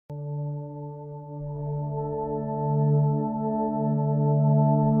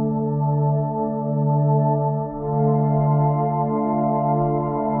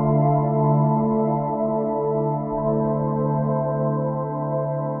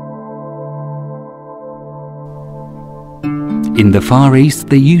In the Far East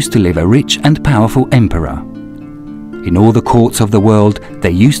there used to live a rich and powerful emperor. In all the courts of the world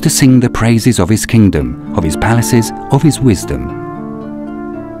they used to sing the praises of his kingdom, of his palaces, of his wisdom.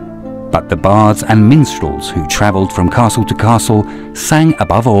 But the bards and minstrels who travelled from castle to castle sang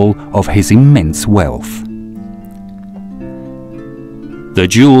above all of his immense wealth. "The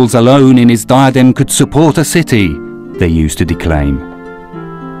jewels alone in his diadem could support a city," they used to declaim.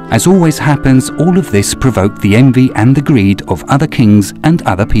 As always happens, all of this provoked the envy and the greed of other kings and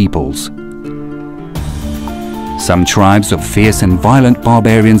other peoples. Some tribes of fierce and violent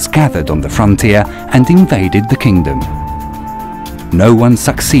barbarians gathered on the frontier and invaded the kingdom. No one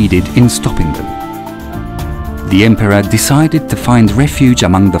succeeded in stopping them. The emperor decided to find refuge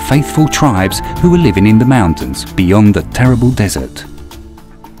among the faithful tribes who were living in the mountains beyond the terrible desert.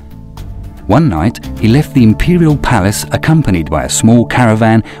 One night he left the imperial palace accompanied by a small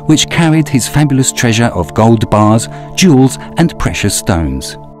caravan which carried his fabulous treasure of gold bars, jewels and precious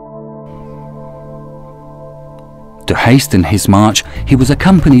stones. To hasten his march, he was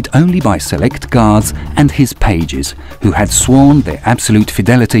accompanied only by select guards and his pages, who had sworn their absolute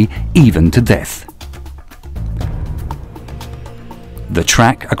fidelity even to death. The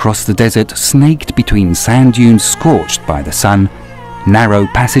track across the desert snaked between sand dunes scorched by the sun, narrow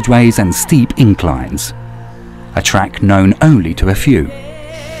passageways and steep inclines, a track known only to a few.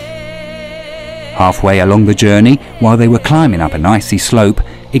 Halfway along the journey, while they were climbing up an icy slope,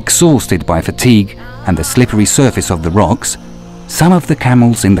 exhausted by fatigue and the slippery surface of the rocks, some of the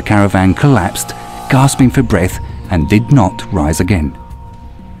camels in the caravan collapsed, gasping for breath, and did not rise again.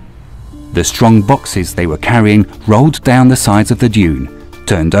 The strong boxes they were carrying rolled down the sides of the dune,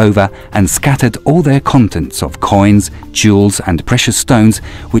 turned over and scattered all their contents of coins, jewels and precious stones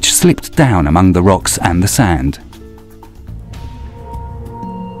which slipped down among the rocks and the sand.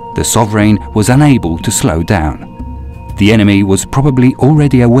 The sovereign was unable to slow down. The enemy was probably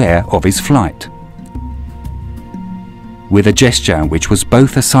already aware of his flight. With a gesture which was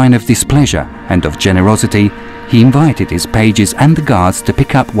both a sign of displeasure and of generosity, he invited his pages and the guards to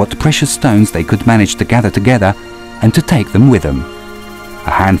pick up what precious stones they could manage to gather together and to take them with them. A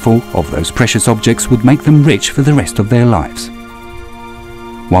handful of those precious objects would make them rich for the rest of their lives.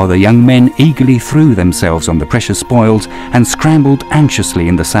 While the young men eagerly threw themselves on the precious spoils and scrambled anxiously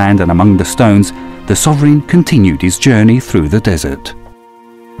in the sand and among the stones, the sovereign continued his journey through the desert.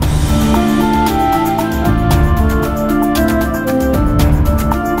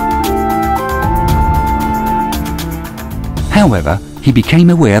 However, he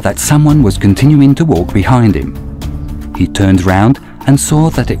became aware that someone was continuing to walk behind him. He turned round and saw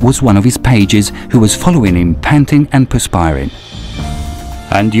that it was one of his pages who was following him, panting and perspiring.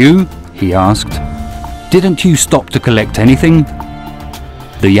 "And you?" he asked. "Didn't you stop to collect anything?"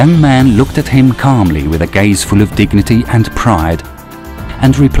 The young man looked at him calmly with a gaze full of dignity and pride,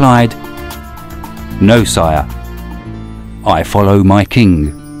 and replied, "No, sire. I follow my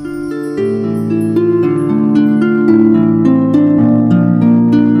king."